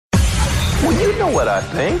Well, you know what I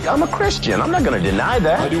think. I'm a Christian. I'm not going to deny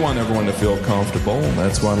that. I do want everyone to feel comfortable, and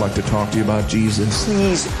that's why I'd like to talk to you about Jesus.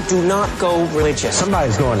 Please do not go religious.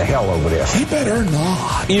 Somebody's going to hell over this. He better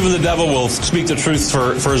not. Even the devil will speak the truth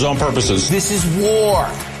for his own purposes. This is war.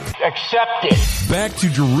 Accept it. Back to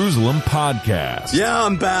Jerusalem podcast. Yeah,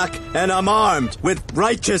 I'm back, and I'm armed with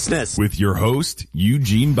righteousness. With your host,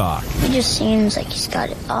 Eugene Bach. He just seems like he's got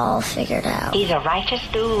it all figured out. He's a righteous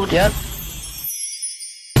dude. Yep.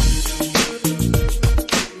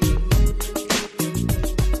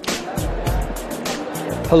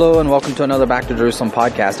 Hello and welcome to another Back to Jerusalem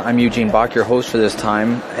podcast. I'm Eugene Bach, your host for this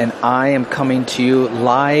time, and I am coming to you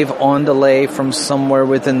live on delay from somewhere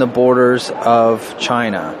within the borders of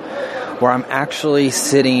China, where I'm actually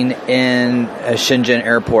sitting in Shenzhen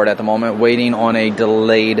airport at the moment, waiting on a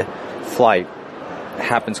delayed flight. It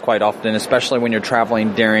happens quite often, especially when you're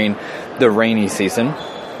traveling during the rainy season.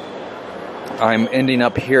 I'm ending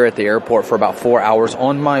up here at the airport for about 4 hours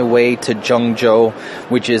on my way to Zhengzhou,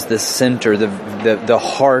 which is the center, the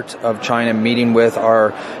heart of China, meeting with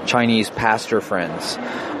our Chinese pastor friends.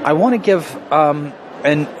 I want to give an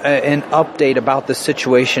update about the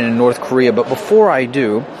situation in North Korea, but before I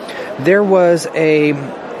do, there was an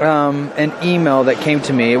email that came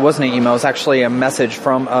to me. It wasn't an email, it was actually a message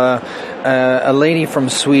from a lady from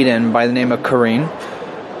Sweden by the name of Karin.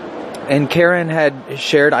 And Karen had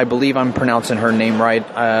shared, I believe I'm pronouncing her name right,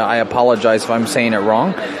 I apologize if I'm saying it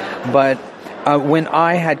wrong, but when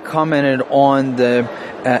I had commented on the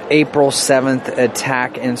April 7th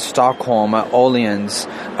attack in Stockholm at Åhléns,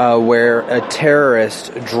 where a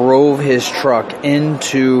terrorist drove his truck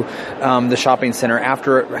into the shopping center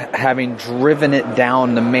after having driven it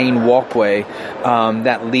down the main walkway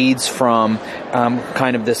that leads from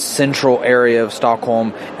kind of the central area of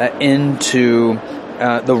Stockholm into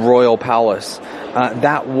the Royal Palace.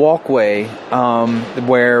 That walkway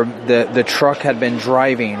where the truck had been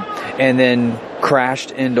driving and then crashed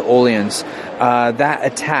into Åhléns, that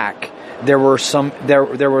attack, there was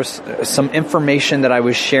some information that I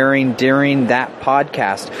was sharing during that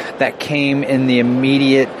podcast that came in the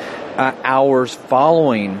immediate hours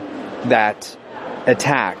following that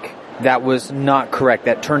attack. That was not correct.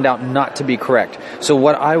 That turned out not to be correct. So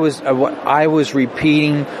what I was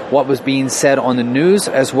repeating what was being said on the news,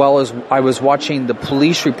 as well as I was watching the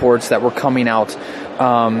police reports that were coming out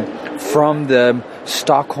from the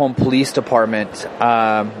Stockholm Police Department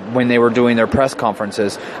when they were doing their press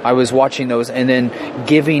conferences. I was watching those and then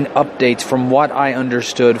giving updates from what I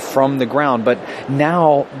understood from the ground. But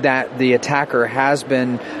now that the attacker has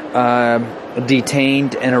been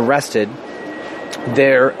detained and arrested,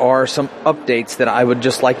 there are some updates that I would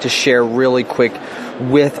just like to share really quick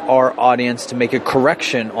with our audience to make a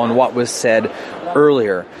correction on what was said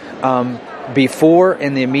earlier. Before,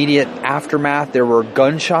 in the immediate aftermath, there were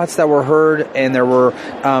gunshots that were heard, and there were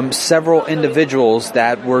several individuals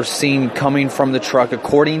that were seen coming from the truck,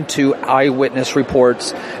 according to eyewitness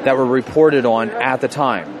reports that were reported on at the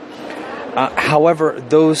time. However,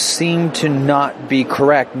 those seem to not be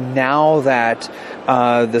correct now that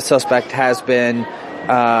the suspect has been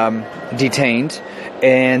detained,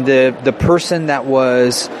 and the person that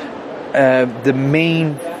was the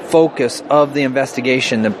main focus of the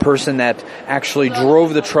investigation, the person that actually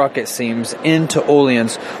drove the truck, it seems, into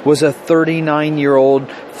Åhléns, was a 39-year-old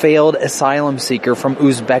failed asylum seeker from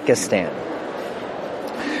Uzbekistan.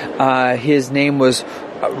 His name was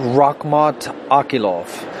Rakhmat Akilov.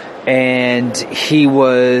 And he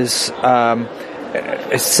was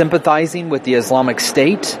sympathizing with the Islamic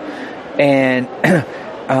State, and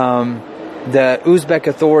the Uzbek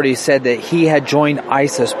authorities said that he had joined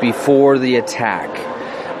ISIS before the attack.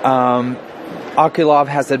 Akilov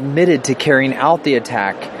has admitted to carrying out the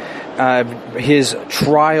attack. His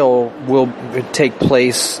trial will take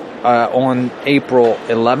place on April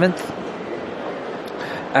 11th.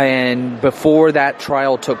 And before that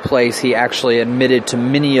trial took place, he actually admitted to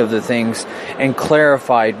many of the things and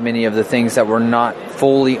clarified many of the things that were not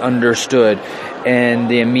fully understood in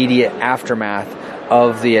the immediate aftermath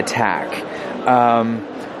of the attack.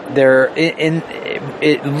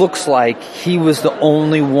 It looks like he was the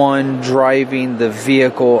only one driving the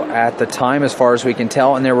vehicle at the time, as far as we can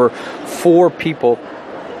tell, and there were 4 people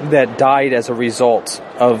that died as a result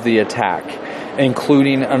of the attack,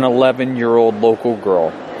 including an 11-year-old local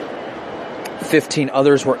girl. 15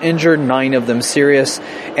 others were injured, 9 of them serious,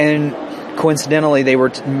 and coincidentally,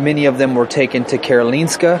 many of them were taken to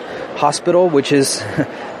Karolinska Hospital, which is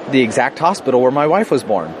the exact hospital where my wife was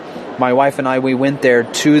born. My wife and I, we went there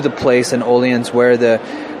to the place in Åhléns where the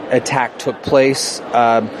attack took place.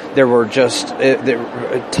 There were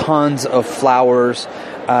tons of flowers.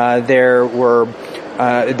 There were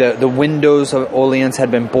the windows of Orleans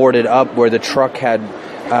had been boarded up, where the truck had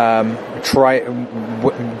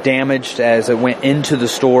damaged as it went into the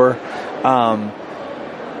store.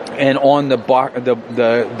 And on the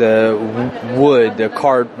wood,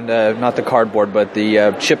 not the cardboard, but the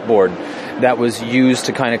chipboard that was used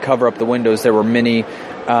to kind of cover up the windows, there were many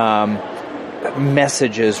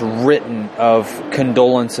messages written of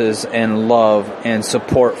condolences and love and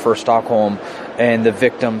support for Stockholm and the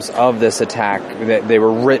victims of this attack. That they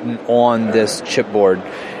were written on this chipboard.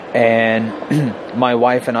 And my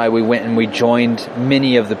wife and I, we went and we joined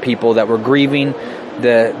many of the people that were grieving.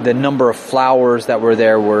 The number of flowers that were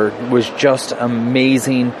there was just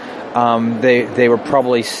amazing. They were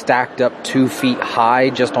probably stacked up 2 feet high,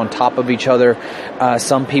 just on top of each other.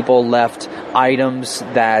 Some people left items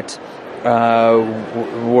that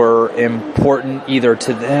were important either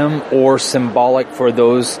to them or symbolic for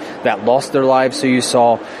those that lost their lives. So you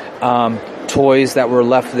saw toys that were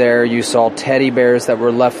left there. You saw teddy bears that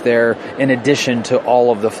were left there, in addition to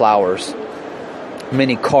all of the flowers.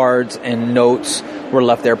 Many cards and notes were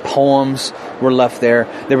left there. Poems were left there.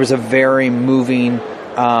 There was a very moving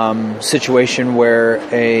situation where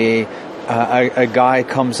a guy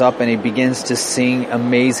comes up and he begins to sing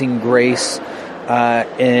 "Amazing Grace,"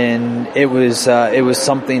 and it was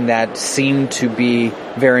something that seemed to be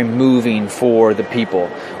very moving for the people.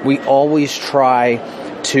 We always try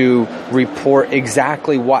to report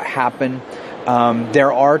exactly what happened.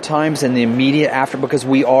 There are times in the immediate after, because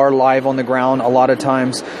we are live on the ground, a lot of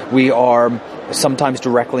times we are sometimes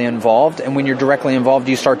directly involved. And when you're directly involved,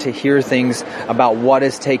 you start to hear things about what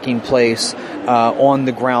is taking place on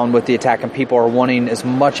the ground with the attack, and people are wanting as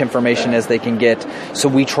much information as they can get. So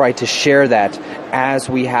we try to share that as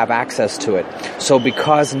we have access to it. So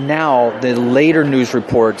because now the later news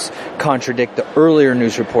reports contradict the earlier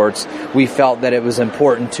news reports, we felt that it was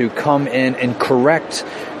important to come in and correct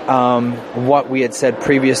what we had said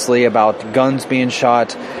previously about guns being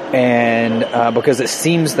shot, and because it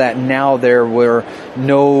seems that now there were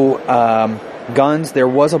no guns. There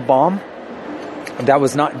was a bomb that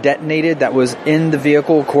was not detonated, that was in the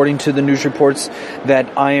vehicle, according to the news reports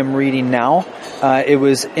that I am reading now. It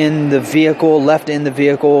was in the vehicle, left in the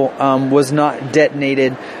vehicle, was not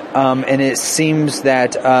detonated, and it seems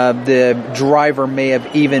that the driver may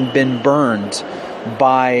have even been burned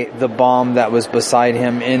by the bomb that was beside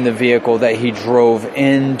him in the vehicle that he drove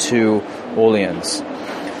into Orleans.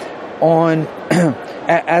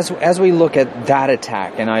 As we look at that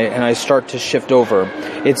attack, and I start to shift over,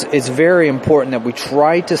 it's very important that we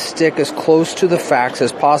try to stick as close to the facts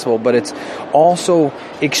as possible, but it's also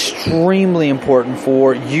extremely important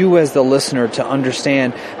for you as the listener to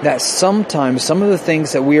understand that sometimes some of the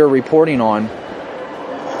things that we are reporting on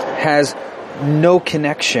has no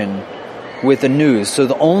connection with the news. So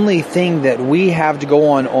the only thing that we have to go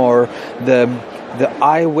on are the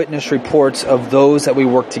eyewitness reports of those that we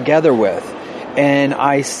work together with. And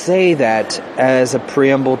I say that as a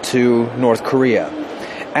preamble to North Korea.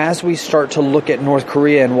 As we start to look at North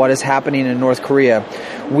Korea and what is happening in North Korea,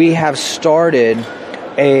 we have started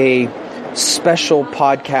a special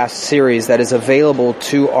podcast series that is available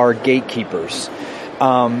to our gatekeepers.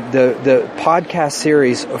 The podcast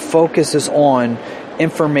series focuses on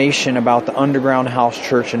information about the underground house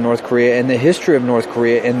church in North Korea and the history of North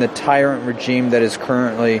Korea and the tyrant regime that is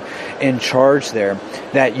currently in charge there,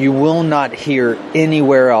 that you will not hear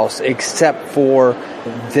anywhere else except for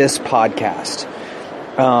this podcast.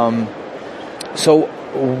 So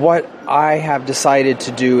what I have decided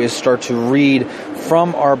to do is start to read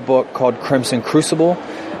from our book called Crimson Crucible.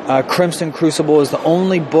 Crimson Crucible is the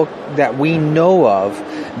only book that we know of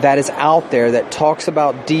that is out there that talks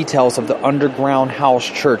about details of the underground house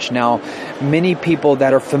church. Now, many people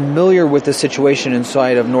that are familiar with the situation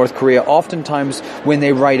inside of North Korea, oftentimes when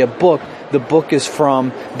they write a book, the book is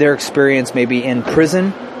from their experience maybe in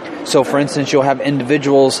prison. So, for instance, you'll have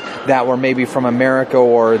individuals that were maybe from America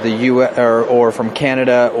or the U.S. or from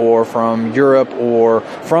Canada or from Europe or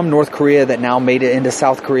from North Korea that now made it into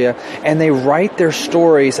South Korea, and they write their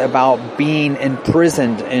stories about being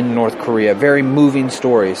imprisoned in North Korea. Very moving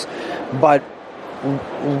stories. But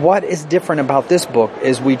what is different about this book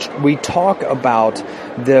is we talk about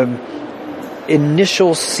the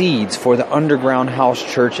initial seeds for the underground house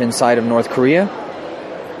church inside of North Korea,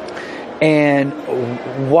 and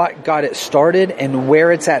what got it started and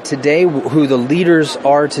where it's at today, who the leaders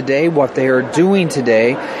are today, what they are doing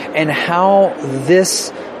today, and how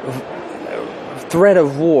this threat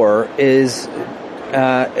of war is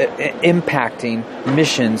impacting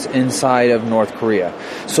missions inside of North Korea.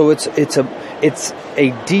 So it's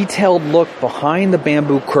a detailed look behind the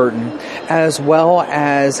bamboo curtain, as well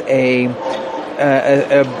as a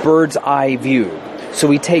a bird's eye view. So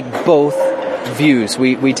we take both views.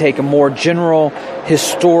 We take a more general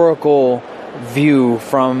historical view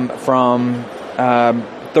from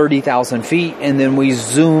 30,000 feet, and then we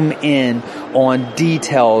zoom in on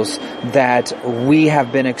details that we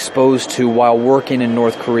have been exposed to while working in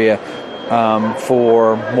North Korea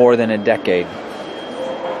for more than a decade.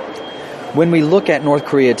 When we look at North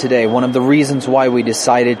Korea today, one of the reasons why we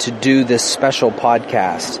decided to do this special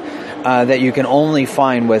podcast that you can only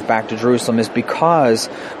find with Back to Jerusalem is because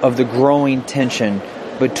of the growing tension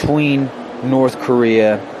between North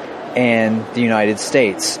Korea and the United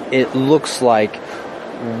States. It looks like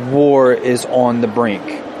war is on the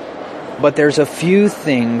brink. But there's a few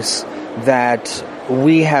things that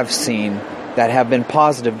we have seen that have been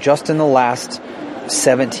positive just in the last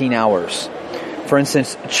 17 hours. For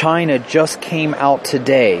instance, China just came out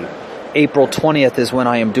today. April 20th is when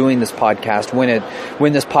I am doing this podcast.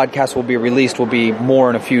 When this podcast will be released will be more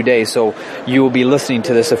in a few days, so you will be listening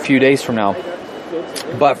to this a few days from now.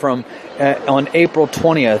 But on April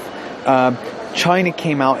 20th, China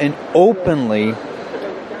came out and openly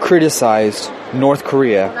criticized North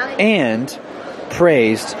Korea and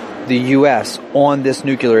praised the U.S. on this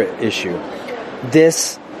nuclear issue.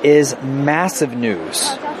 This is massive news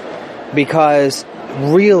because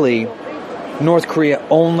really North Korea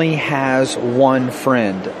only has one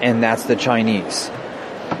friend, and that's the Chinese.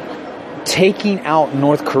 Taking out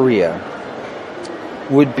North Korea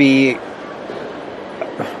would be,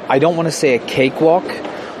 I don't want to say a cakewalk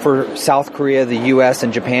for South Korea, the U.S.,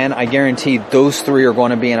 and Japan. I guarantee those three are going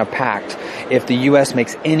to be in a pact if the U.S.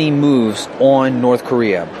 makes any moves on North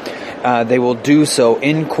Korea. They will do so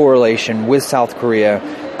in correlation with South Korea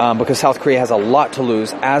because South Korea has a lot to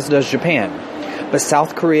lose, as does Japan. But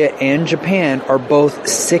South Korea and Japan are both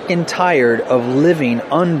sick and tired of living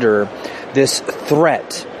under this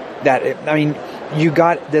threat. You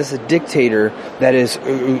got this dictator that is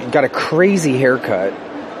got a crazy haircut.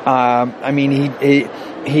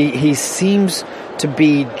 He seems to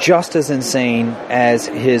be just as insane as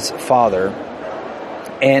his father,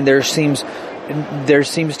 and there seems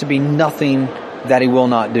to be nothing that he will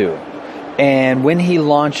not do. And when he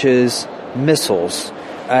launches missiles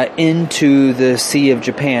into the Sea of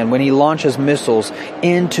Japan, when he launches missiles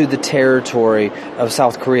into the territory of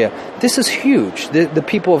South Korea, this is huge. The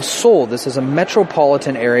people of Seoul, this is a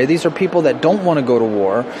metropolitan area. These are people that don't want to go to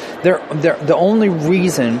war. They're the only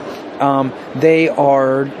reason they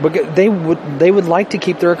would like to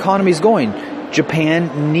keep their economies going.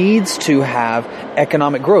 Japan needs to have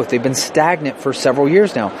economic growth. They've been stagnant for several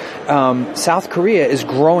years now. South Korea is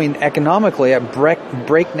growing economically at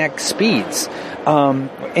breakneck speeds.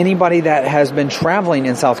 Anybody that has been traveling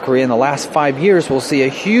in South Korea in the last 5 years will see a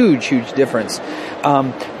huge, huge difference.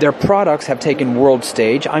 Their products have taken world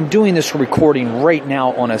stage. I'm doing this recording right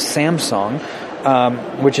now on a Samsung,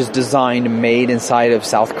 which is designed and made inside of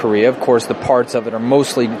South Korea. Of course, the parts of it are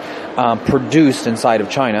mostly produced inside of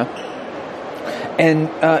China. And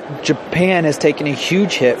Japan has taken a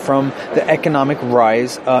huge hit from the economic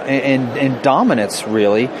rise and dominance,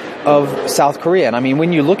 really, of South Korea. And I mean,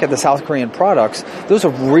 when you look at the South Korean products, those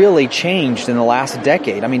have really changed in the last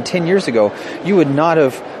decade. I mean, 10 years ago, you would not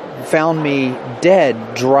have found me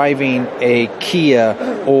dead driving a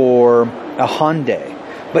Kia or a Hyundai.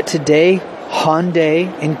 But today, Hyundai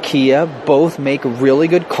and Kia both make really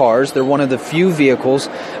good cars. They're one of the few vehicles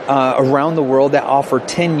around the world that offer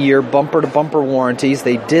 10-year bumper-to-bumper warranties.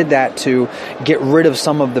 They did that to get rid of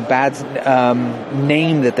some of the bad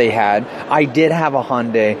name that they had. I did have a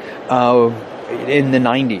Hyundai in the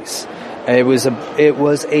 90s. It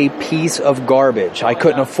was a piece of garbage. I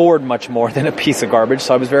couldn't afford much more than a piece of garbage,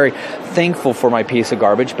 so I was very thankful for my piece of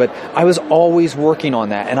garbage. But I was always working on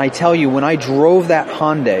that. And I tell you, when I drove that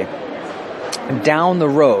Hyundai down the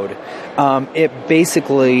road, it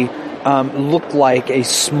basically looked like a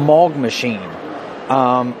smog machine.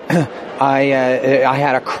 I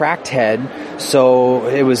had a cracked head, so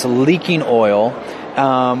it was leaking oil.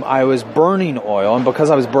 I was burning oil, and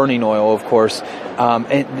because I was burning oil, of course,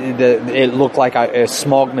 it looked like a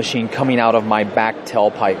smog machine coming out of my back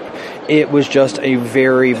tailpipe. It was just a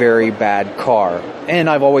very, very bad car. And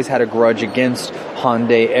I've always had a grudge against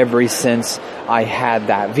Hyundai ever since I had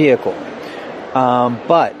that vehicle.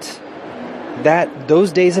 But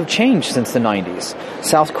those days have changed since the 90s.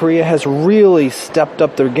 South Korea has really stepped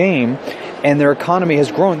up their game, and their economy has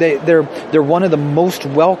grown. They're one of the most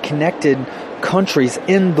well-connected countries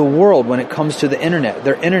in the world when it comes to the internet.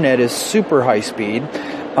 Their internet is super high speed.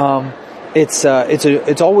 It's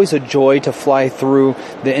always a joy to fly through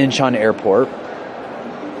the Incheon airport.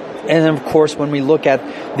 And then, of course, when we look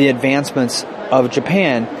at the advancements of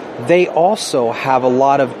Japan, they also have a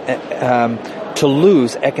lot of to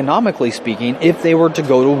lose, economically speaking, if they were to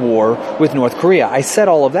go to war with North Korea. I said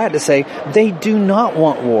all of that to say they do not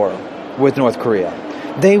want war with North Korea.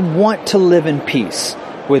 They want to live in peace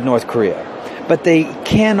with North Korea. But they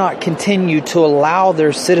cannot continue to allow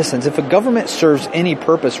their citizens, if a government serves any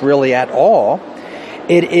purpose really at all,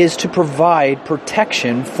 it is to provide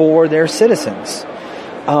protection for their citizens.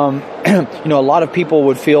 A lot of people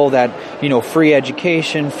would feel that, free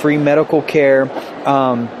education, free medical care,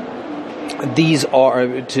 these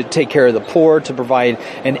are to take care of the poor, to provide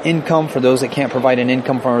an income for those that can't provide an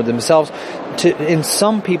income for themselves. In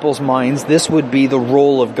some people's minds, this would be the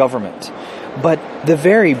role of government. But the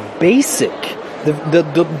very basic,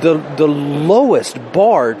 the lowest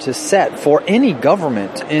bar to set for any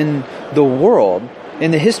government in the world,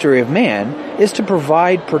 in the history of man, is to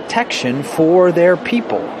provide protection for their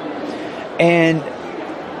people. And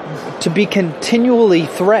to be continually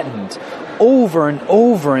threatened over and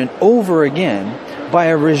over and over again by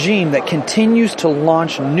a regime that continues to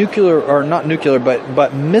launch missiles,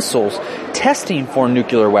 testing for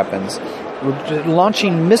nuclear weapons,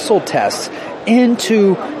 launching missile tests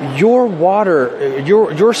into your water,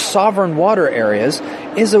 your sovereign water areas,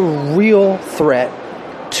 is a real threat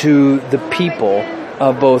to the people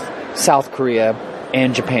of both South Korea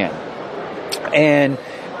and Japan. And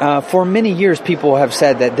for many years, people have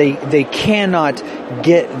said that they cannot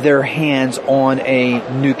get their hands on a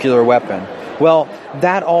nuclear weapon. Well,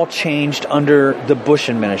 that all changed under the Bush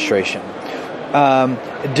administration.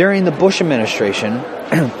 During the Bush administration,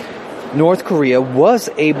 North Korea was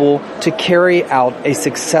able to carry out a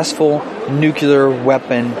successful nuclear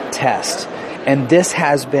weapon test. And this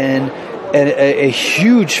has been a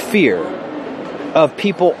huge fear of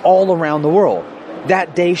people all around the world.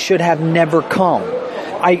 That day should have never come.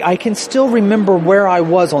 I can still remember where I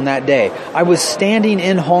was on that day. I was standing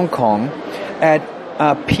in Hong Kong at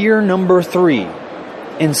Pier number 3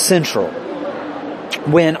 in Central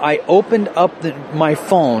when I opened up my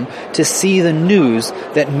phone to see the news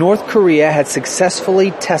that North Korea had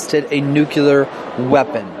successfully tested a nuclear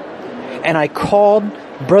weapon. And I called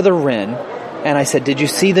Brother Ren and I said, "Did you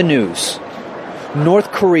see the news?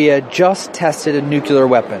 North Korea just tested a nuclear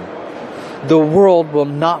weapon. The world will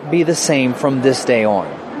not be the same from this day on."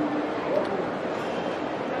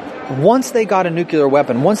 Once they got a nuclear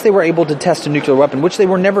weapon, once they were able to test a nuclear weapon, which they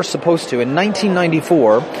were never supposed to, in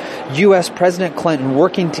 1994, U.S. President Clinton,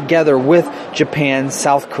 working together with Japan,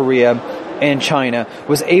 South Korea, and China,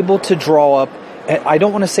 was able to draw up, I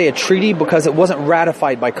don't want to say a treaty because it wasn't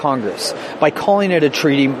ratified by Congress. By calling it a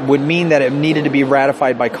treaty would mean that it needed to be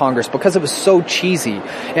ratified by Congress because it was so cheesy.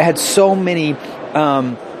 It had so many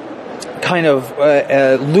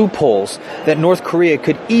loopholes that North Korea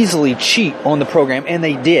could easily cheat on the program, and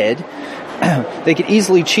they did. They could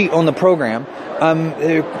easily cheat on the program.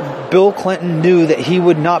 Bill Clinton knew that he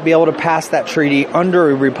would not be able to pass that treaty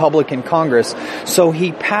under a Republican Congress, so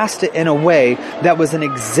he passed it in a way that was an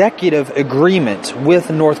executive agreement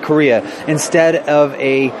with North Korea instead of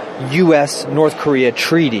a U.S.-North Korea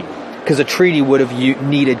treaty, because a treaty would have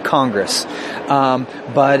needed Congress.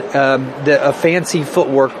 But a fancy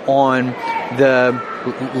footwork on the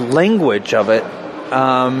language of it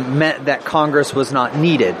meant that Congress was not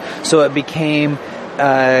needed. So it became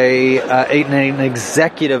an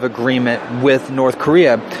executive agreement with North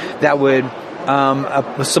Korea that would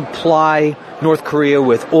supply North Korea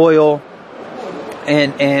with oil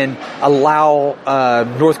and allow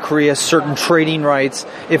North Korea certain trading rights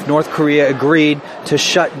if North Korea agreed to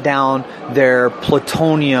shut down their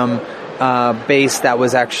plutonium base that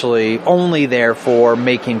was actually only there for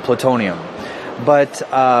making plutonium. But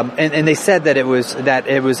and they said that it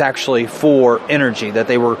was actually for energy, that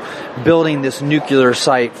they were building this nuclear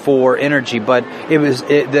site for energy, but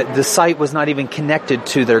the site was not even connected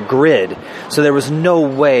to their grid, so there was no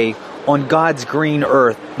way on God's green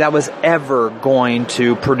earth that was ever going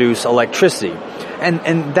to produce electricity.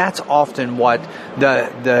 And that's often what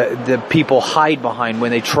the people hide behind when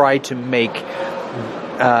they try to make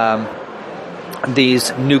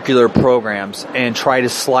these nuclear programs and try to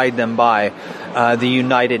slide them by the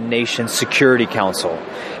United Nations Security Council.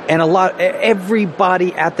 And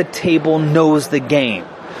everybody at the table knows the game.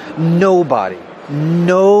 Nobody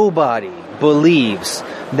believes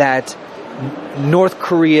that North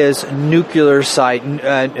Korea's nuclear buildup site in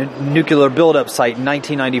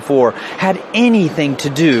 1994 had anything to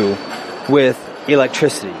do with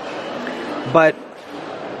electricity. But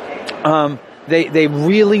they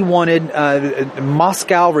really wanted,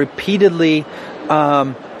 Moscow repeatedly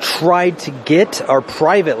tried to get, or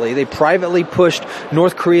privately pushed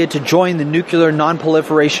North Korea to join the Nuclear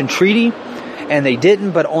Non-Proliferation Treaty, and they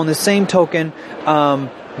didn't. But on the same token,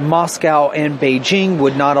 Moscow and Beijing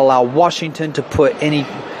would not allow Washington to put any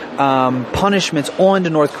punishments on to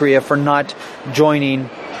North Korea for not joining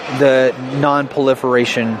the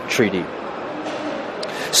non-proliferation treaty.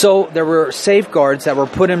 So there were safeguards that were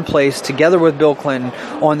put in place together with Bill Clinton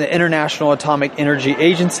on the International Atomic Energy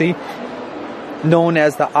Agency, known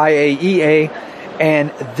as the IAEA, and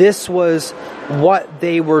this was what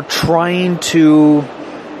they were trying to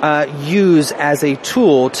use as a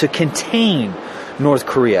tool to contain North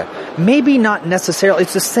Korea. Maybe not necessarily.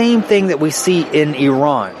 It's the same thing that we see in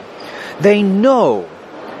Iran. They know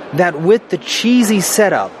that with the cheesy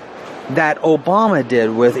setup that Obama did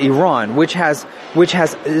with Iran, which has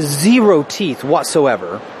zero teeth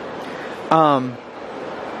whatsoever,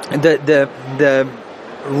 the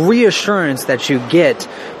reassurance that you get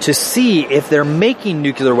to see if they're making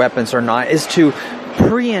nuclear weapons or not is to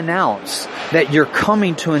pre-announce that you're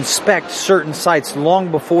coming to inspect certain sites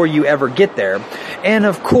long before you ever get there, and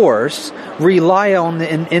of course rely on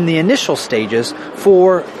in the initial stages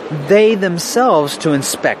for they themselves to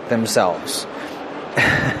inspect themselves.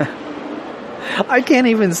 I can't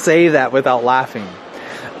even say that without laughing.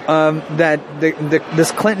 That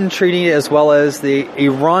this Clinton treaty as well as the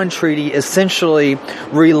Iran treaty essentially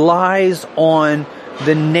relies on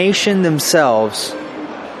the nation themselves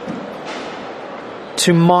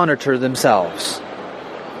to monitor themselves.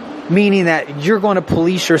 Meaning that you're going to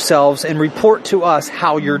police yourselves and report to us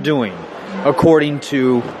how you're doing according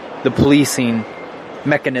to the policing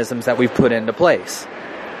mechanisms that we've put into place.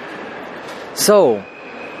 So,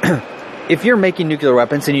 if you're making nuclear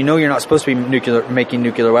weapons and you know you're not supposed to be making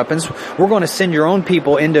nuclear weapons, we're going to send your own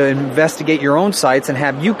people in to investigate your own sites and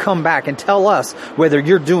have you come back and tell us whether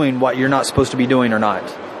you're doing what you're not supposed to be doing or not.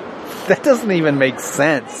 That doesn't even make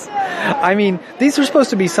sense. I mean, these are supposed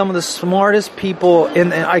to be some of the smartest people,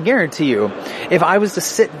 and I guarantee you, if I was to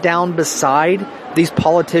sit down beside these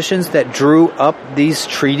politicians that drew up these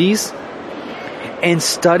treaties and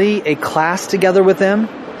study a class together with them,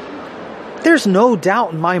 there's no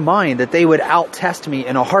doubt in my mind that they would out-test me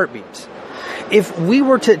in a heartbeat. If we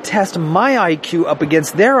were to test my IQ up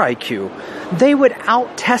against their IQ, they would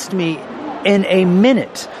out-test me in a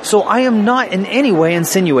minute. So I am not in any way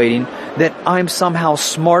insinuating that I'm somehow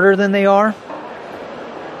smarter than they are.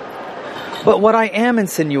 But what I am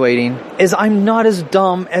insinuating is I'm not as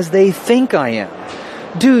dumb as they think I am.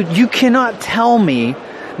 Dude, you cannot tell me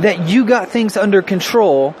that you got things under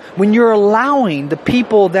control when you're allowing the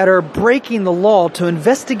people that are breaking the law to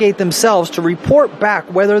investigate themselves to report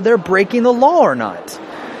back whether they're breaking the law or not.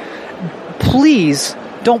 Please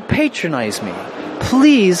don't patronize me.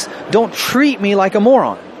 Please don't treat me like a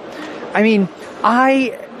moron. I mean,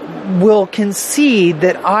 I will concede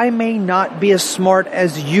that I may not be as smart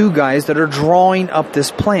as you guys that are drawing up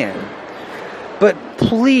this plan. But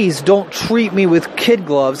please don't treat me with kid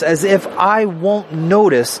gloves as if I won't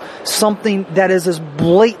notice something that is as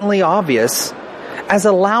blatantly obvious as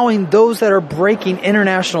allowing those that are breaking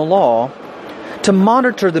international law to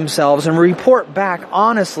monitor themselves and report back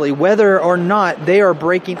honestly whether or not they are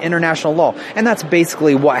breaking international law. And that's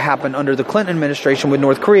basically what happened under the Clinton administration with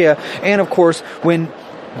North Korea. And of course, when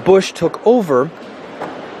Bush took over,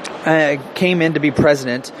 came in to be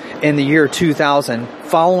president in the year 2000,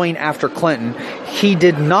 following after Clinton, he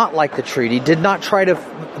did not like the treaty, did not try to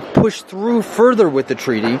push through further with the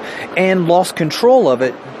treaty, and lost control of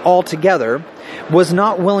it altogether, was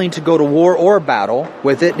not willing to go to war or battle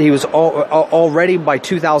with it. He was already by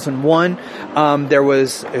 2001, there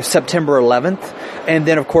was September 11th, and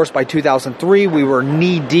then of course by 2003 we were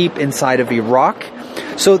knee deep inside of Iraq.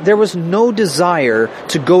 So there was no desire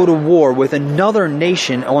to go to war with another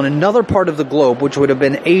nation on another part of the globe, which would have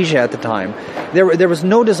been Asia at the time. There was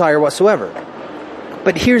no desire whatsoever.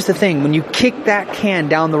 But here's the thing, when you kick that can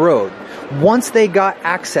down the road, once they got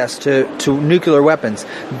access to nuclear weapons,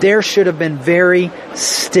 there should have been very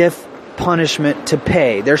stiff punishment to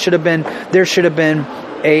pay. There should have been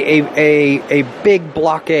a big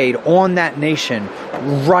blockade on that nation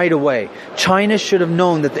right away. China should have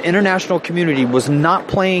known that the international community was not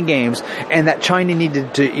playing games and that China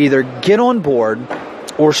needed to either get on board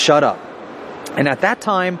or shut up. And at that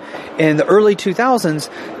time, in the early 2000s,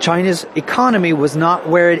 China's economy was not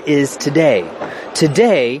where it is today.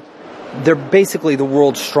 Today, they're basically the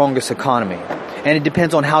world's strongest economy. And it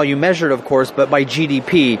depends on how you measure it, of course, but by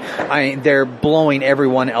GDP, they're blowing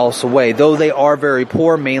everyone else away. Though they are very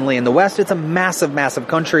poor, mainly in the West, it's a massive, massive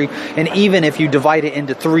country. And even if you divide it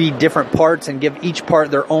into 3 different parts and give each part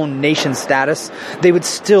their own nation status, they would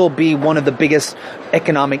still be one of the biggest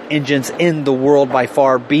economic engines in the world by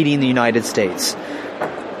far, beating the United States.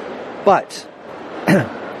 But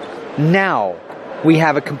Now, we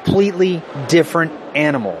have a completely different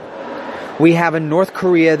animal. We have a North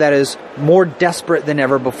Korea that is more desperate than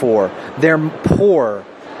ever before. They're poor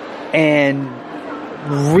and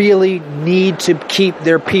really need to keep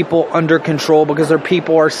their people under control because their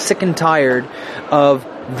people are sick and tired of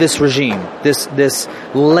this regime, this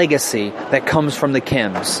legacy that comes from the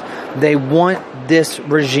Kims. They want this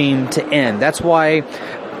regime to end. That's why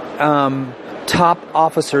top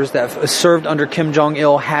officers that served under Kim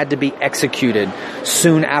Jong-il had to be executed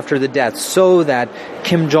soon after the death so that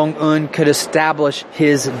Kim Jong-un could establish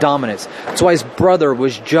his dominance. That's why his brother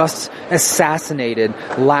was just assassinated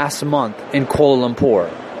last month in Kuala Lumpur.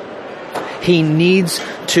 He needs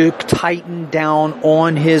to tighten down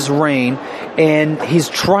on his reign, and he's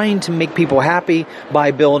trying to make people happy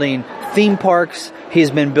by building theme parks. He's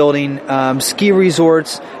been building ski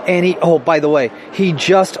resorts, and by the way, he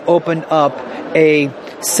just opened up a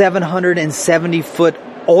 770-foot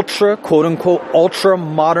ultra, quote-unquote,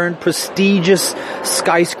 ultra-modern, prestigious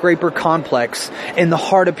skyscraper complex in the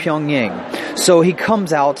heart of Pyongyang. So he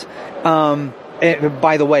comes out,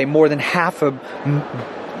 by the way, more than half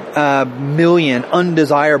a million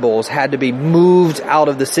undesirables had to be moved out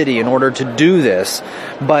of the city in order to do this.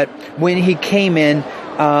 But when he came in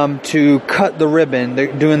to cut the ribbon,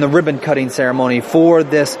 they're doing the ribbon cutting ceremony for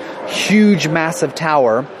this huge, massive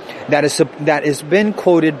tower that has been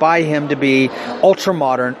quoted by him to be ultra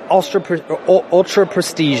modern, ultra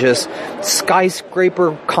prestigious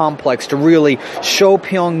skyscraper complex to really show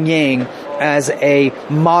Pyongyang as a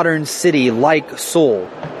modern city like Seoul.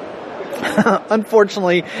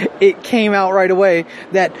 Unfortunately, it came out right away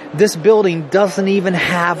that this building doesn't even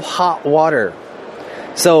have hot water.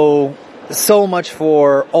 So much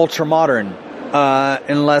for ultra-modern.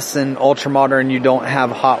 Unless in ultra-modern you don't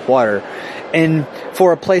have hot water. And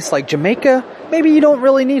for a place like Jamaica, maybe you don't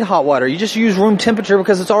really need hot water. You just use room temperature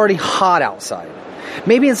because it's already hot outside.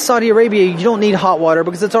 Maybe in Saudi Arabia, you don't need hot water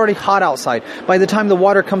because it's already hot outside. By the time the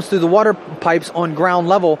water comes through the water pipes on ground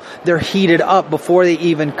level, they're heated up before they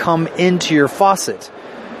even come into your faucet.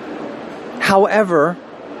 However,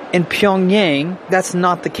 in Pyongyang, that's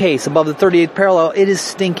not the case. Above the 38th parallel, it is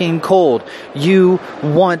stinking cold. You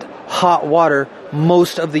want hot water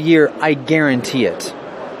most of the year, I guarantee it.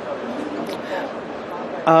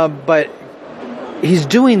 But he's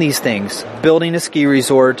doing these things, building a ski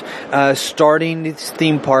resort, starting these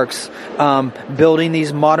theme parks, building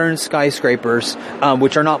these modern skyscrapers,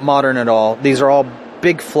 which are not modern at all. These are all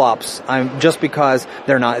big flops. Just because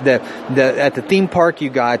they're not. At the theme park, you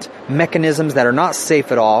got mechanisms that are not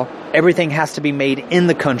safe at all. Everything has to be made in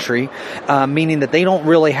the country, meaning that they don't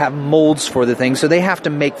really have molds for the thing, so they have to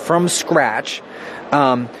make from scratch.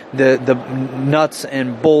 The nuts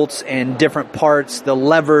and bolts and different parts, the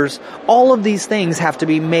levers, all of these things have to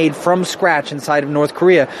be made from scratch inside of North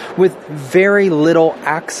Korea with very little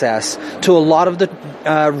access to a lot of the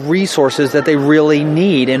resources that they really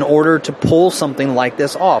need in order to pull something like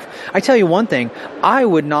this off. I tell you one thing, I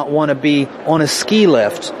would not want to be on a ski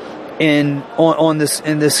lift in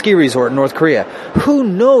this ski resort in North Korea. Who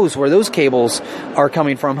knows where those cables are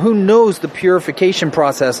coming from? Who knows the purification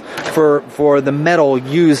process for the metal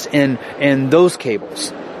used in those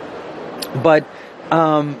cables? But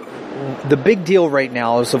the big deal right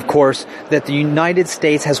now is, of course, that the United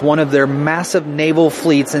States has one of their massive naval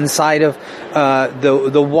fleets inside of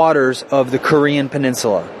the waters of the Korean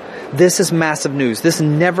Peninsula. This is massive news. This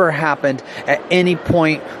never happened at any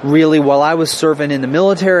point really while I was serving in the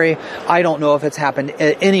military. I don't know if it's happened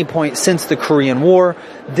at any point since the Korean War.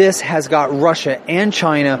 This has got Russia and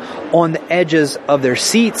China on the edges of their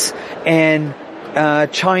seats, and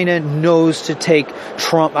China knows to take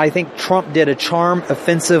Trump. I think Trump did a charm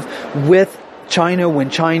offensive with China when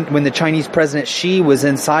the Chinese president Xi was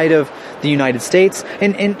inside of the United States.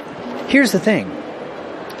 And here's the thing.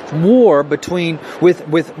 War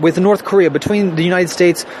with North Korea, between the United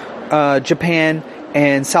States, Japan,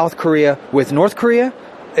 and South Korea with North Korea,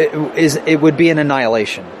 it would be an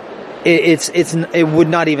annihilation. It would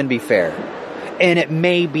not even be fair, and it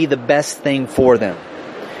may be the best thing for them.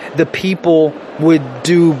 The people would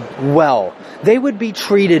do well. They would be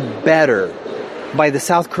treated better by the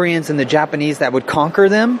South Koreans and the Japanese that would conquer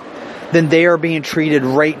them than they are being treated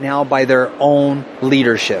right now by their own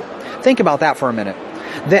leadership. Think about that for a minute.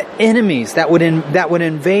 The enemies that would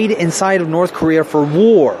invade inside of North Korea for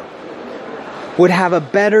war would have a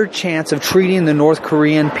better chance of treating the North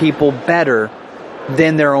Korean people better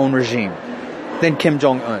than their own regime, than Kim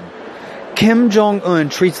Jong-un. Kim Jong-un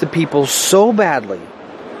treats the people so badly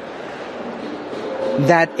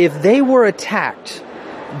that if they were attacked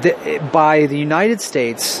by the United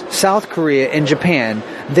States, South Korea, and Japan,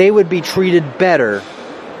 they would be treated better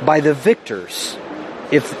by the victors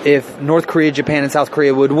if North Korea, Japan, and South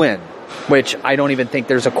Korea would win, which I don't even think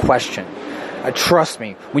there's a question. Trust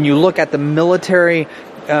me, when you look at the military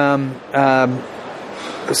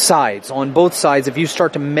sides, on both sides, if you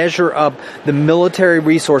start to measure up the military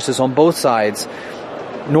resources on both sides,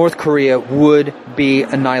 North Korea would be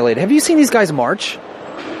annihilated. Have you seen these guys march?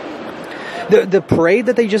 The parade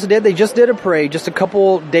that they just did a parade just a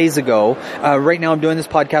couple days ago. Right now I'm doing this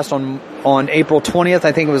podcast on April 20th.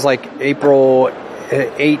 I think it was like April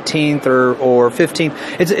 18th or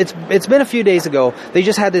 15th. It's been a few days ago. They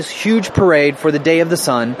just had this huge parade for the Day of the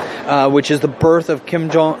Sun, which is the birth of Kim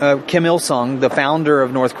Il-sung, the founder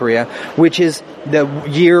of North Korea, which is the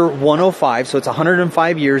year 105. So it's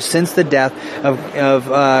 105 years since the death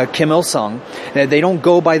of Kim Il-sung. They don't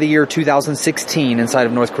go by the year 2016 inside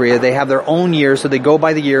of North Korea. They have their own year, so they go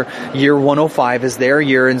by the year 105 is their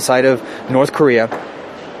year inside of North Korea.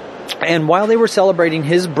 And while they were celebrating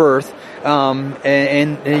his birth,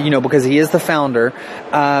 because he is the founder,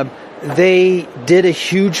 they did a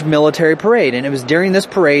huge military parade, and it was during this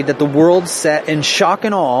parade that the world sat in shock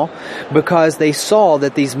and awe because they saw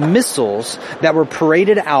that these missiles that were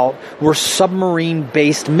paraded out were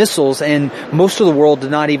submarine-based missiles, and most of the world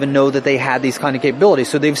did not even know that they had these kind of capabilities.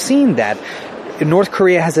 So they've seen that North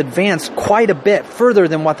Korea has advanced quite a bit further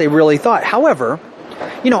than what they really thought. However,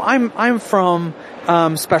 I'm from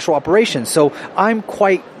special operations, so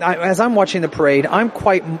as I'm watching the parade, I'm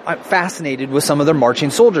quite fascinated with some of their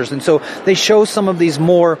marching soldiers, and so they show some of these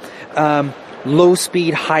more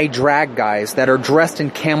low-speed, high-drag guys that are dressed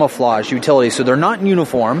in camouflage utility. So they're not in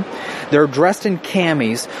uniform. They're dressed in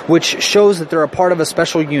camis, which shows that they're a part of a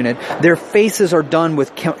special unit. Their faces are done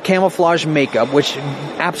with camouflage makeup, which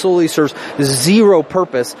absolutely serves zero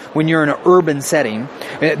purpose when you're in an urban setting.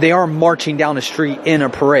 They are marching down the street in a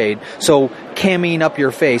parade. So camming up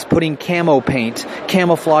your face, putting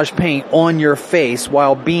camouflage paint on your face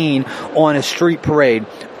while being on a street parade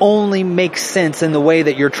only makes sense in the way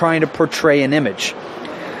that you're trying to portray an image.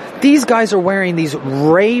 These guys are wearing these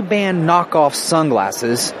Ray-Ban knockoff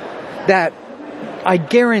sunglasses that I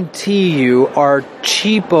guarantee you are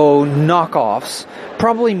cheapo knockoffs,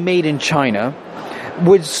 probably made in China,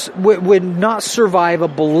 would not survive a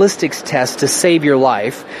ballistics test to save your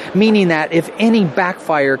life, meaning that if any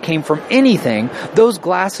backfire came from anything, those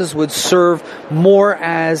glasses would serve more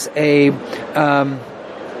as a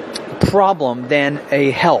problem than a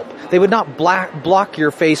help. They would not block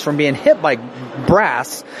your face from being hit by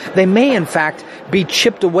brass. They may, in fact, be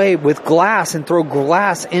chipped away with glass and throw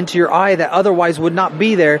glass into your eye that otherwise would not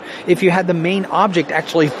be there if you had the main object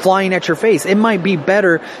actually flying at your face. It might be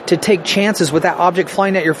better to take chances with that object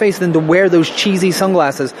flying at your face than to wear those cheesy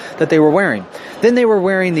sunglasses that they were wearing. Then they were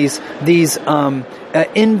wearing these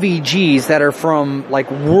NVGs that are from like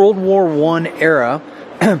World War I era,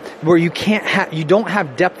 where you don't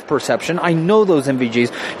have depth perception. I know those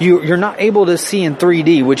NVGs. You're not able to see in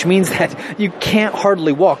 3D, which means that you can't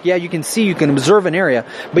hardly walk. Yeah, you can see, you can observe an area,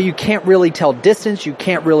 but you can't really tell distance. You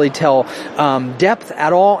can't really tell depth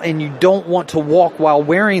at all, and you don't want to walk while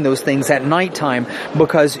wearing those things at nighttime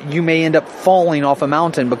because you may end up falling off a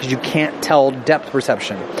mountain because you can't tell depth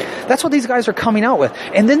perception. That's what these guys are coming out with.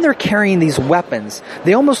 And then they're carrying these weapons.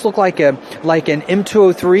 They almost look like an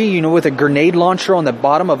M203, with a grenade launcher on the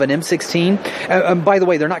bottom of an M16. By the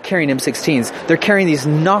way, they're not carrying M16s. They're carrying these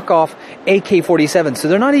knockoff AK-47s. So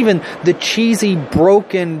they're not even the cheesy,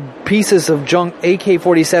 broken pieces of junk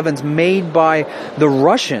AK-47s made by the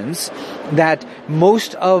Russians that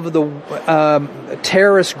most of the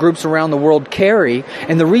terrorist groups around the world carry.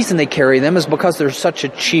 And the reason they carry them is because they're such a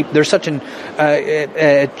cheap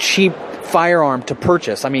firearm to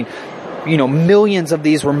purchase. I mean, millions of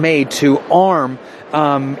these were made to arm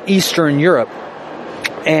Eastern Europe.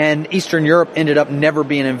 And Eastern Europe ended up never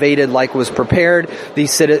being invaded like was prepared.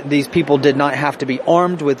 These people did not have to be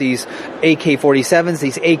armed with these AK-47s.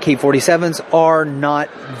 These AK-47s are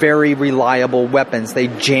not very reliable weapons. They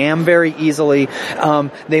jam very easily.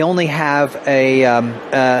 They only have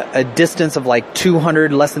a distance of like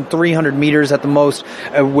 200, less than 300 meters at the most,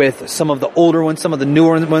 with some of the older ones. Some of the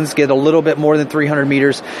newer ones get a little bit more than 300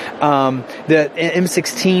 meters. The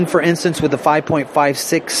M16, for instance, with the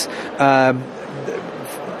 5.56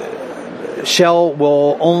 shell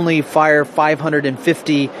will only fire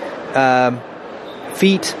 550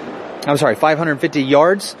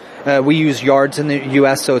 yards. We use yards in the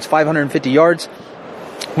U.S., so it's 550 yards,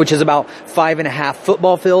 which is about 5.5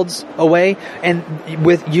 football fields away. And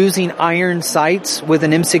with using iron sights with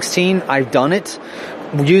an M16, I've done it.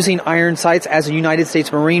 using iron sights as a United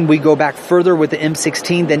States Marine, we go back further with the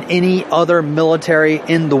M16 than any other military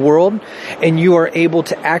in the world. And you are able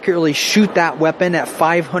to accurately shoot that weapon at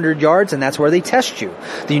 500 yards, and that's where they test you.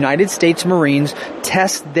 The United States Marines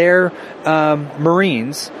test their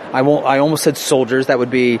Marines. I almost said soldiers. That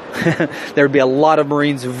would be, there would be a lot of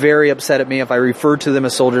Marines very upset at me if I referred to them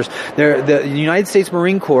as soldiers. The United States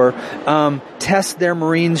Marine Corps tests their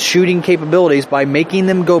Marines' shooting capabilities by making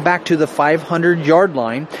them go back to the 500-yard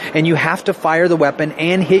line, and you have to fire the weapon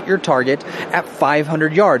and hit your target at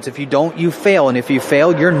 500 yards. If you don't, you fail, and if you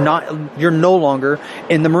fail, you're no longer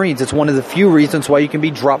in the Marines. It's one of the few reasons why you can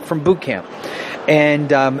be dropped from boot camp.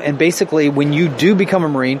 And basically, when you do become a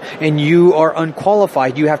Marine and you are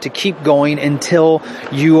unqualified, you have to keep going until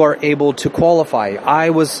you are able to qualify. I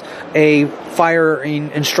was a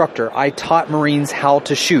firing instructor. I taught Marines how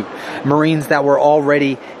to shoot. Marines that were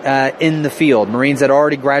already in the field. Marines that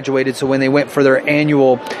already graduated, so when they went for their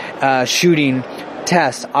annual shooting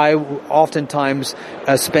test, I oftentimes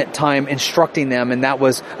spent time instructing them, and that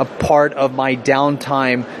was a part of my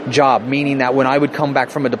downtime job, meaning that when I would come back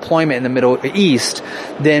from a deployment in the Middle East,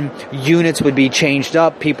 then units would be changed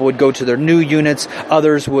up, people would go to their new units,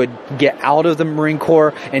 others would get out of the Marine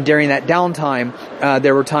Corps, and during that downtime,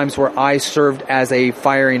 there were times where I served as a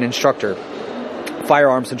firearms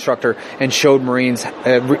instructor, and showed Marines,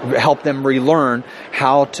 helped them relearn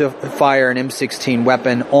how to fire an M16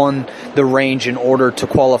 weapon on the range in order to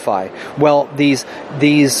qualify. Well, these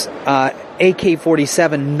AK-47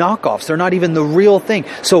 knockoffs, they're not even the real thing.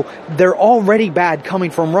 So they're already bad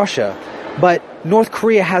coming from Russia, but North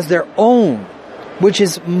Korea has their own, which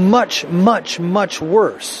is much, much, much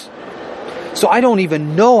worse. So I don't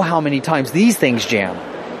even know how many times these things jam.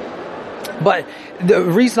 But the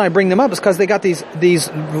reason I bring them up is because they got these,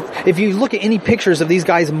 if you look at any pictures of these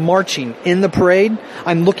guys marching in the parade,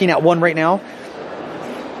 I'm looking at one right now.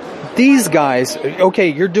 These guys, okay,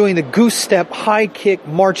 you're doing the goose step, high kick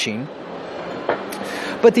marching,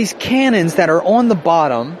 but these cannons that are on the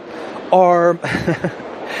bottom are,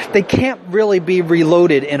 they can't really be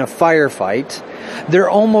reloaded in a firefight. They're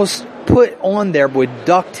almost put on there with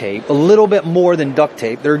duct tape, a little bit more than duct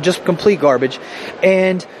tape. They're just complete garbage.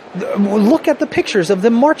 And look at the pictures of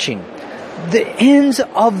them marching. The ends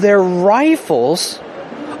of their rifles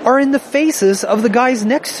are in the faces of the guys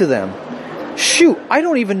next to them. Shoot, I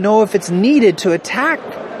don't even know if it's needed to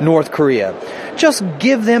attack North Korea. Just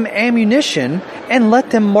give them ammunition and let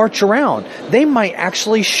them march around. They might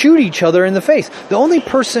actually shoot each other in the face. The only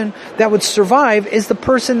person that would survive is the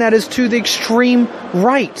person that is to the extreme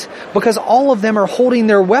right, because all of them are holding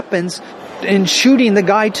their weapons and shooting the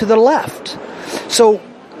guy to the left. So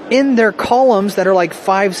in their columns that are like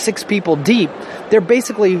 5-6 people deep, they're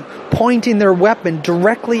basically pointing their weapon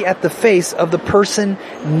directly at the face of the person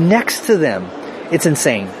next to them. It's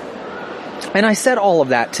insane. And I said all of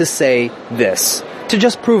that to say this, to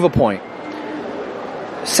just prove a point.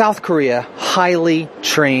 South Korea, highly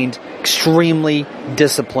trained, extremely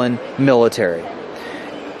disciplined military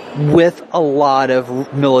with a lot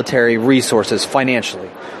of military resources financially.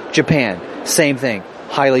 Japan, same thing.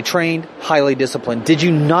 Highly trained, highly disciplined. Did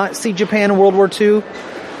you not see Japan in World War II?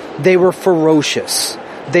 They were ferocious.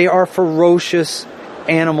 They are ferocious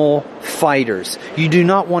animal fighters. You do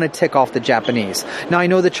not want to tick off the Japanese. Now, I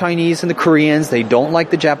know the Chinese and the Koreans, they don't like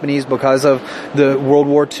the Japanese because of the World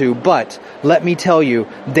War II, but let me tell you,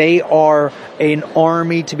 they are an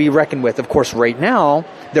army to be reckoned with. Of course, right now,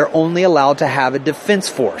 they're only allowed to have a defense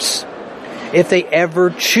force. If they ever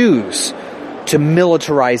choose to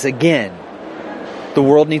militarize again, the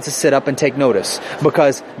world needs to sit up and take notice,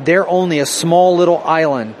 because they're only a small little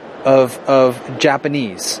island of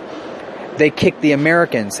Japanese. They kicked the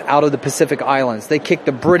Americans out of the Pacific Islands. They kicked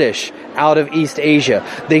the British out of East Asia.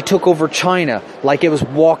 They took over China like it was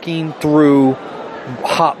walking through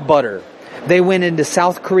hot butter. They went into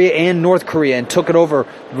South Korea and North Korea and took it over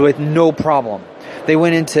with no problem. They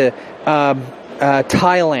went into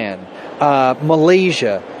Thailand,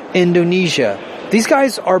 Malaysia, Indonesia. These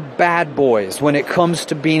guys are bad boys when it comes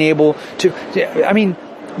to being able to, I mean,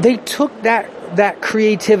 they took that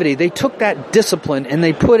creativity, they took that discipline, and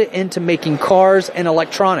they put it into making cars and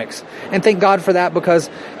electronics. And thank God for that, because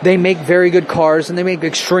they make very good cars and they make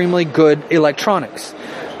extremely good electronics.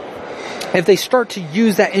 If they start to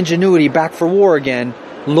use that ingenuity back for war again,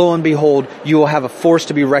 lo and behold, you will have a force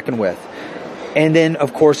to be reckoned with. And then,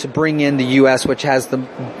 of course, bring in the U.S., which has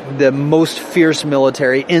the most fierce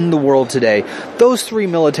military in the world today. Those three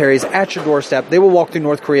militaries at your doorstep, they will walk through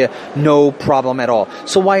North Korea, no problem at all.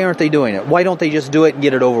 So why aren't they doing it? Why don't they just do it and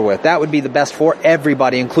get it over with? That would be the best for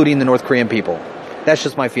everybody, including the North Korean people. That's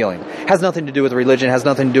just my feeling. Has nothing to do with religion, has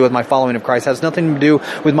nothing to do with my following of Christ, has nothing to do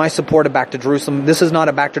with my support of Back to Jerusalem. This is not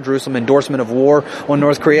a Back to Jerusalem endorsement of war on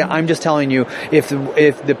North Korea. I'm just telling you, if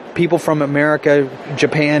the people from America,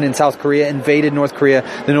 Japan, and South Korea invaded North Korea,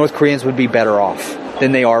 the North Koreans would be better off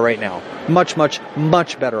than they are right now. Much, much,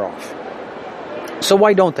 much better off. So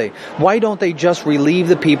why don't they? Why don't they just relieve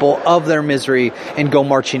the people of their misery and go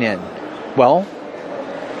marching in? Well,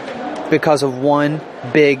 because of one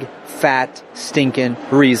big, fat, stinking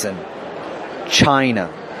reason. China.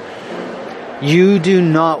 You do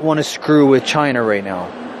not want to screw with China right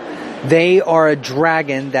now. They are a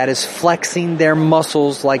dragon that is flexing their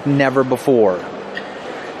muscles like never before.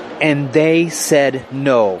 And they said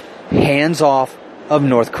no. Hands off of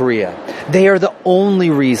North Korea. They are the only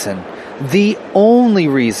reason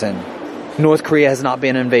North Korea has not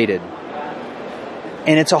been invaded.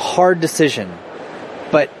 And it's a hard decision.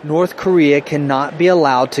 But North Korea cannot be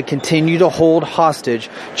allowed to continue to hold hostage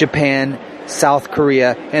Japan, South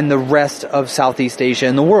Korea, and the rest of Southeast Asia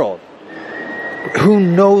and the world. Who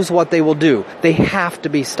knows what they will do? They have to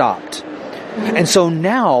be stopped. And so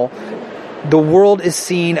now the world is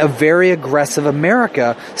seeing a very aggressive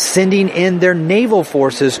America sending in their naval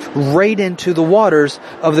forces right into the waters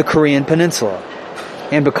of the Korean Peninsula.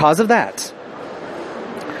 And because of that,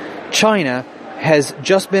 China has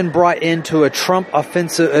just been brought into a charm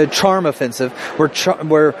offensive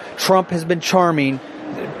where Trump has been charming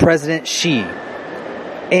President Xi.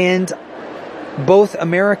 And both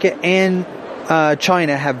America and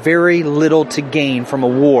China have very little to gain from a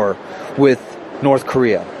war with North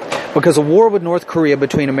Korea. Because a war with North Korea,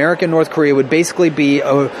 between America and North Korea, would basically be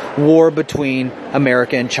a war between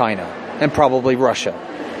America and China. And probably Russia.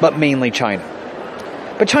 But mainly China.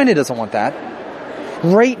 But China doesn't want that.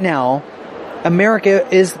 Right now, America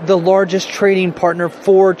is the largest trading partner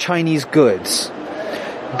for Chinese goods.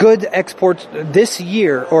 Good exports this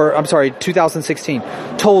year, 2016,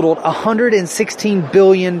 totaled $116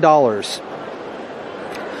 billion.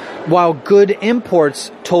 While good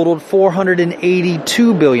imports totaled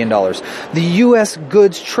 $482 billion. The U.S.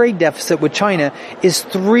 goods trade deficit with China is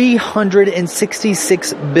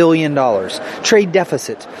 $366 billion. Trade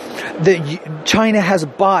deficit. China has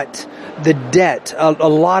bought the debt, a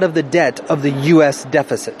lot of the debt of the U.S.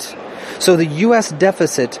 deficit. So the U.S.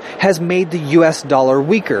 deficit has made the U.S. dollar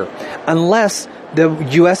weaker, unless the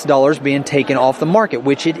U.S. dollar is being taken off the market,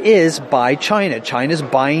 which it is by China. China's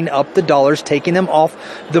buying up the dollars, taking them off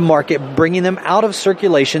the market, bringing them out of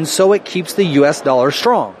circulation so it keeps the U.S. dollar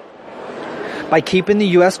strong. By keeping the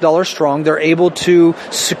U.S. dollar strong, they're able to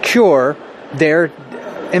secure their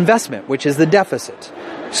investment, which is the deficit.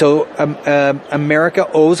 So America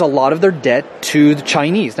owes a lot of their debt to the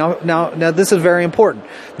Chinese. Now, this is very important.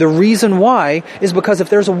 The reason why is because if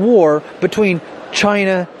there's a war between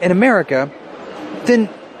China and America, then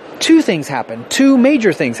two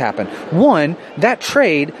major things happen. One, that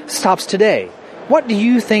trade stops today. What do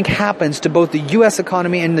you think happens to both the U.S.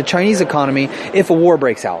 economy and the Chinese economy if a war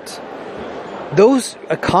breaks out? Those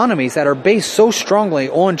economies that are based so strongly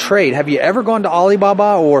on trade, have you ever gone to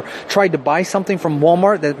Alibaba or tried to buy something from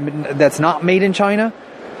Walmart that's not made in China?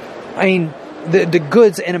 I mean, the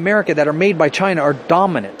goods in America that are made by China are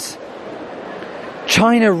dominant.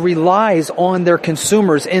 China relies on their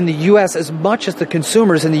consumers in the U.S. as much as the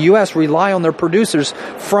consumers in the U.S. rely on their producers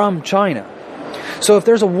from China. So if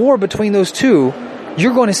there's a war between those two,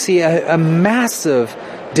 you're going to see a massive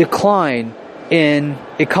decline in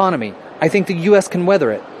economy. I think the U.S. can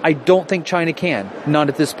weather it. I don't think China can. Not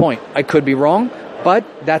at this point. I could be wrong, but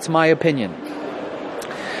that's my opinion.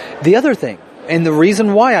 The other thing, and the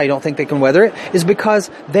reason why I don't think they can weather it, is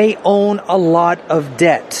because they own a lot of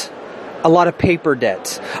debt. A lot of paper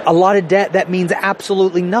debt. A lot of debt that means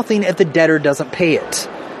absolutely nothing if the debtor doesn't pay it.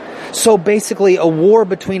 So basically, a war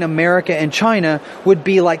between America and China would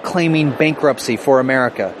be like claiming bankruptcy for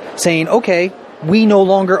America. Saying, okay, we no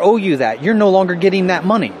longer owe you that. You're no longer getting that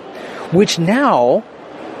money. Which now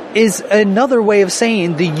is another way of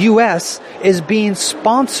saying the U.S. is being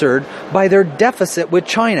sponsored by their deficit with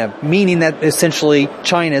China, meaning that essentially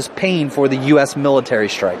China is paying for the U.S. military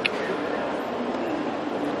strike.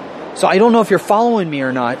 So I don't know if you're following me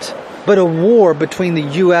or not, but a war between the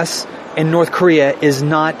U.S. and North Korea is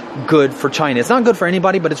not good for China. It's not good for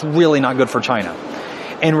anybody, but it's really not good for China.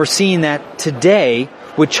 And we're seeing that today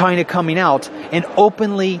with China coming out and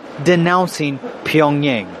openly denouncing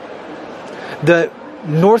Pyongyang. The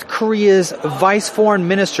North Korea's Vice Foreign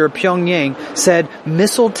Minister, Pyongyang, said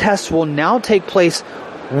missile tests will now take place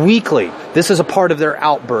weekly. This is a part of their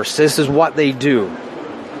outburst. This is what they do.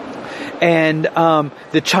 And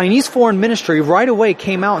the Chinese Foreign Ministry right away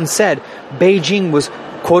came out and said Beijing was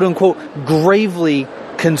quote unquote, gravely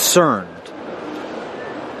concerned.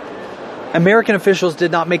 American officials did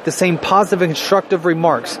not make the same positive and constructive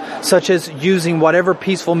remarks, such as using whatever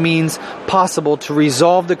peaceful means possible to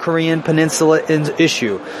resolve the Korean Peninsula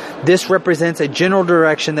issue. This represents a general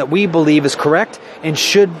direction that we believe is correct and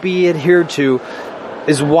should be adhered to,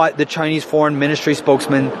 is what the Chinese Foreign Ministry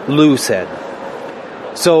spokesman Liu said.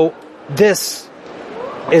 So this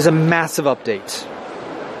is a massive update.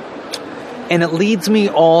 And it leads me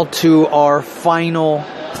all to our final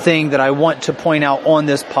thing that I want to point out on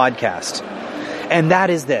this podcast. And that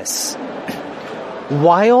is this.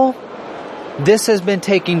 While this has been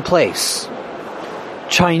taking place,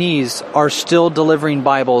 Chinese are still delivering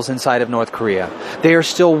Bibles inside of North Korea. They are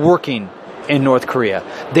still working in North Korea.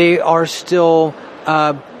 They are still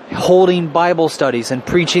holding Bible studies and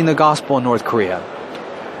preaching the gospel in North Korea.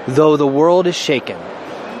 Though the world is shaken,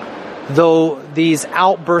 though these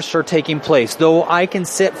outbursts are taking place, though I can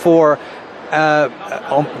sit for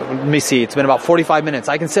let me see, it's been about 45 minutes.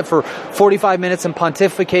 I can sit for 45 minutes and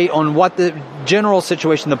pontificate on what the general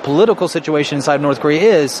situation, the political situation inside North Korea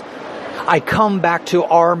is. I come back to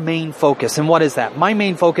our main focus. And what is that? My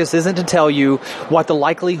main focus isn't to tell you what the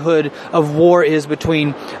likelihood of war is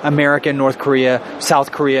between America and North Korea,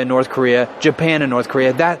 South Korea and North Korea, Japan and North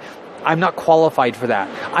Korea. That I'm not qualified for that.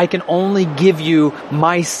 I can only give you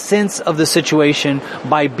my sense of the situation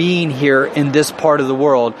by being here in this part of the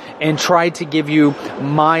world and try to give you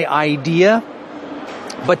my idea.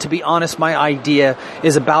 But to be honest, my idea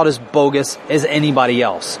is about as bogus as anybody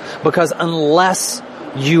else. Because unless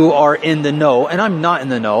you are in the know, and I'm not in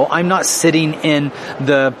the know. I'm not sitting in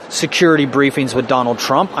the security briefings with Donald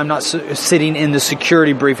Trump. I'm not sitting in the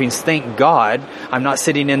security briefings, thank God. I'm not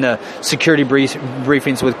sitting in the security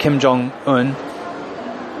briefings with Kim Jong-un,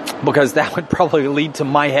 because that would probably lead to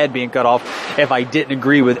my head being cut off if I didn't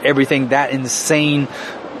agree with everything that insane,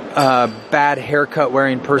 bad haircut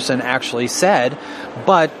wearing person actually said.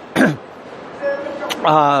 But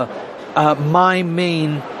my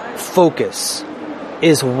main focus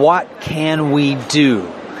is what can we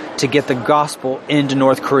do to get the gospel into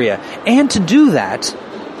North Korea. And to do that,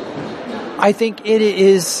 I think it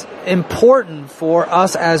is important for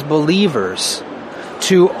us as believers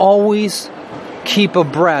to always keep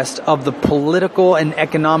abreast of the political and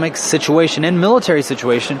economic situation and military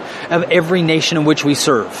situation of every nation in which we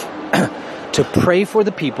serve. To pray for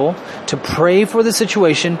the people, to pray for the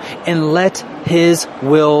situation, and let His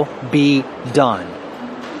will be done.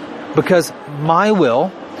 Because my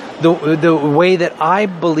will, the way that I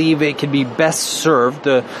believe it can be best served,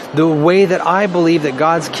 the way that I believe that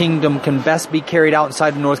God's kingdom can best be carried out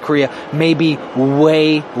inside of North Korea may be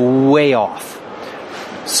way, way off.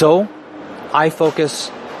 So, I focus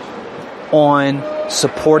on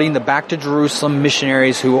supporting the Back to Jerusalem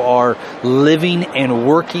missionaries who are living and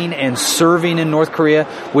working and serving in North Korea,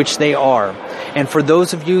 which they are. And for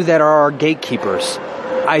those of you that are our gatekeepers,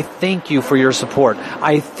 I thank you for your support.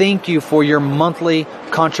 I thank you for your monthly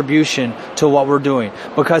contribution to what we're doing,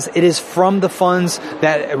 because it is from the funds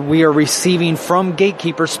that we are receiving from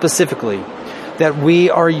gatekeepers specifically that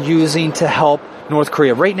we are using to help North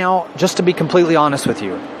Korea. Right now, just to be completely honest with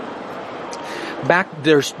you,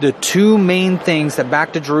 there's the two main things that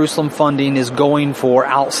Back to Jerusalem funding is going for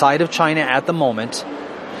outside of China at the moment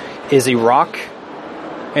is Iraq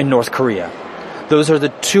and North Korea. Those are the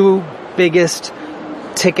two biggest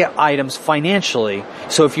ticket items financially.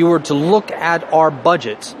 So if you were to look at our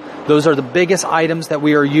budget, those are the biggest items that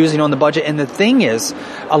we are using on the budget. And the thing is,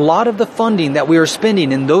 a lot of the funding that we are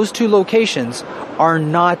spending in those two locations are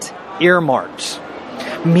not earmarked.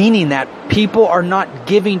 Meaning that people are not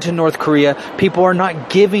giving to North Korea, people are not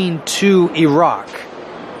giving to Iraq.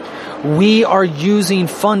 We are using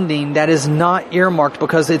funding that is not earmarked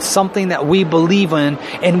because it's something that we believe in,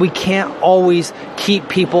 and we can't always keep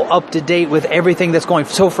people up to date with everything that's going.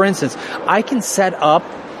 So for instance, I can set up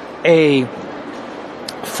a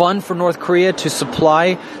fund for North Korea to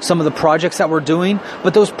supply some of the projects that we're doing,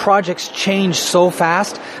 but those projects change so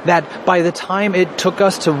fast that by the time it took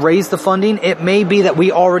us to raise the funding, it may be that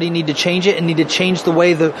we already need to change it and need to change the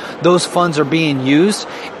way those funds are being used.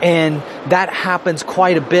 And that happens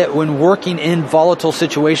quite a bit when working in volatile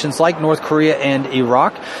situations like North Korea and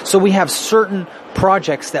Iraq. So we have certain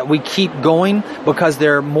projects that we keep going because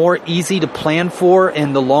they're more easy to plan for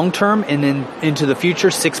in the long term and into the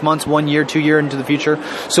future, 6 months, 1 year, 2 years into the future.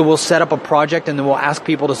 So we'll set up a project and then we'll ask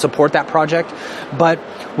people to support that project. But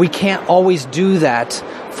we can't always do that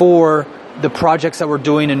for the projects that we're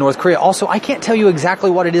doing in North Korea. Also, I can't tell you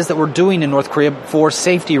exactly what it is that we're doing in North Korea for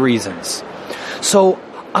safety reasons. So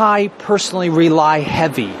I personally rely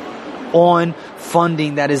heavy on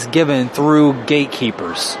funding that is given through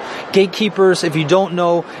gatekeepers. Gatekeepers, if you don't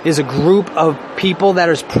know, is a group of people that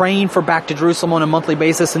is praying for Back to Jerusalem on a monthly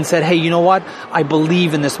basis and said, hey, you know what? I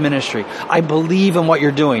believe in this ministry. I believe in what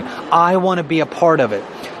you're doing. I want to be a part of it.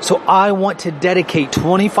 So I want to dedicate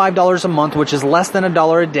 $25 a month, which is less than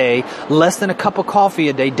 $1 a day, less than a cup of coffee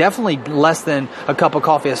a day, definitely less than a cup of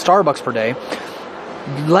coffee at Starbucks per day,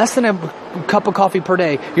 less than a cup of coffee per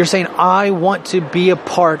day. You're saying, I want to be a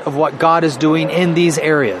part of what God is doing in these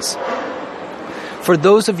areas. For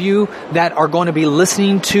those of you that are going to be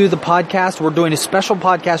listening to the podcast, we're doing a special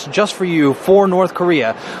podcast just for you for North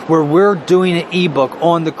Korea, where we're doing an ebook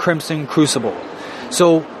on the Crimson Crucible.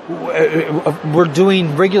 So we're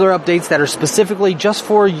doing regular updates that are specifically just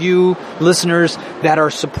for you listeners that are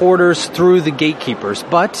supporters through the gatekeepers.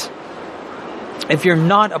 But if you're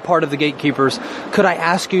not a part of the gatekeepers, could I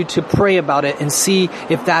ask you to pray about it and see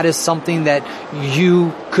if that is something that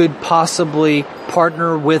you could possibly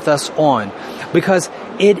partner with us on? Because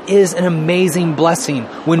it is an amazing blessing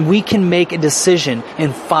when we can make a decision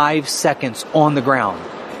in 5 seconds on the ground.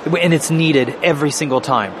 And it's needed every single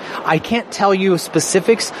time. I can't tell you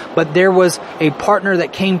specifics, but there was a partner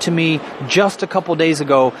that came to me just a couple days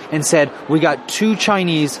ago and said, we got 2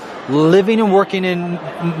 Chinese living and working in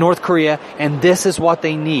North Korea, and this is what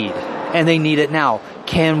they need. And they need it now.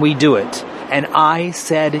 Can we do it? And I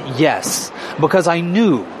said yes, because I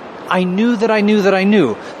knew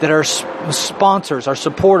that our sponsors, our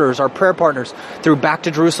supporters, our prayer partners through Back to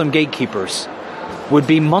Jerusalem Gatekeepers would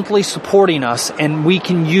be monthly supporting us, and we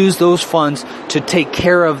can use those funds to take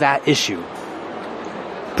care of that issue.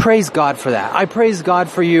 Praise God for that. I praise God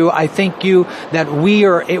for you. I thank you that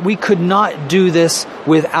we could not do this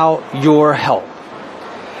without your help.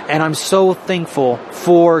 And I'm so thankful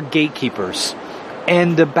for gatekeepers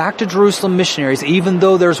and the Back to Jerusalem missionaries, even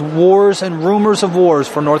though there's wars and rumors of wars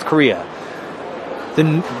for North Korea.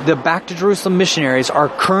 The Back to Jerusalem missionaries are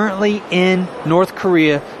currently in North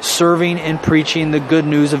Korea serving and preaching the good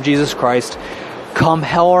news of Jesus Christ. Come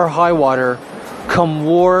hell or high water, come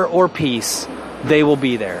war or peace, they will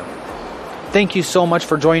be there. Thank you so much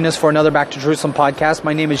for joining us for another Back to Jerusalem podcast.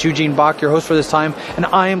 My name is Eugene Bach, your host for this time, and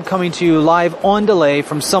I am coming to you live on delay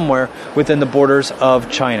from somewhere within the borders of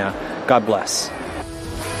China. God bless.